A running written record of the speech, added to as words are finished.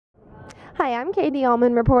Hi, I'm Katie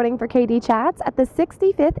Allman reporting for KD Chats at the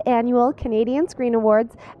 65th Annual Canadian Screen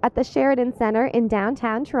Awards at the Sheridan Centre in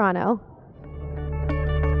downtown Toronto.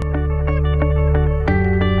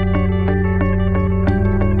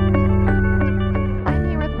 I'm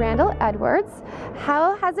here with Randal Edwards.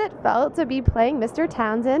 How has it felt to be playing Mr.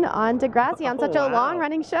 Townsend on Degrassi on such a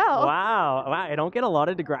long-running show? Wow, I don't get a lot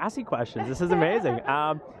of Degrassi questions. This is amazing.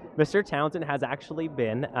 Mr. Townsend has actually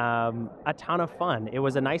been a ton of fun. It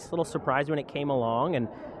was a nice little surprise when it came along and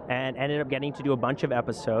ended up getting to do a bunch of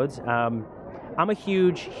episodes. I'm a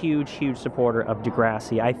huge supporter of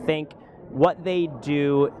Degrassi. I think what they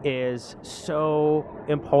do is so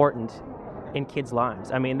important in kids'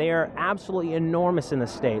 lives. I mean, they are absolutely enormous in the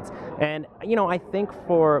States. And, you know, I think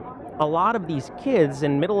for a lot of these kids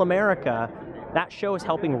in middle America, that show is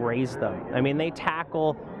helping raise them. I mean, they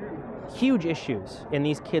tackle huge issues in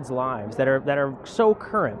these kids' lives that are so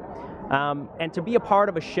current. And to be a part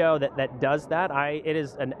of a show that does that, it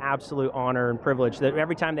is an absolute honor and privilege. That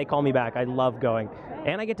every time they call me back, I love going.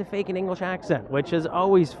 And I get to fake an English accent, which is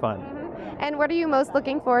always fun. Mm-hmm. And what are you most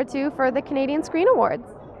looking forward to for the Canadian Screen Awards?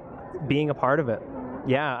 Being a part of it.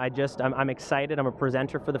 Yeah, I'm excited. I'm a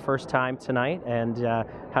presenter for the first time tonight and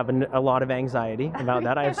have a lot of anxiety about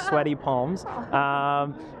that. I have sweaty palms.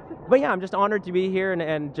 But yeah, I'm just honored to be here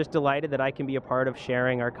and just delighted that I can be a part of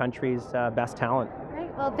sharing our country's best talent. Great.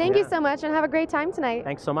 Well, thank you so much and have a great time tonight.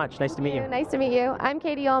 Thanks so much. Nice to meet you. Nice to meet you. I'm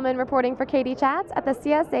Katie Allman reporting for KD Chats at the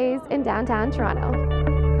CSAs in downtown Toronto.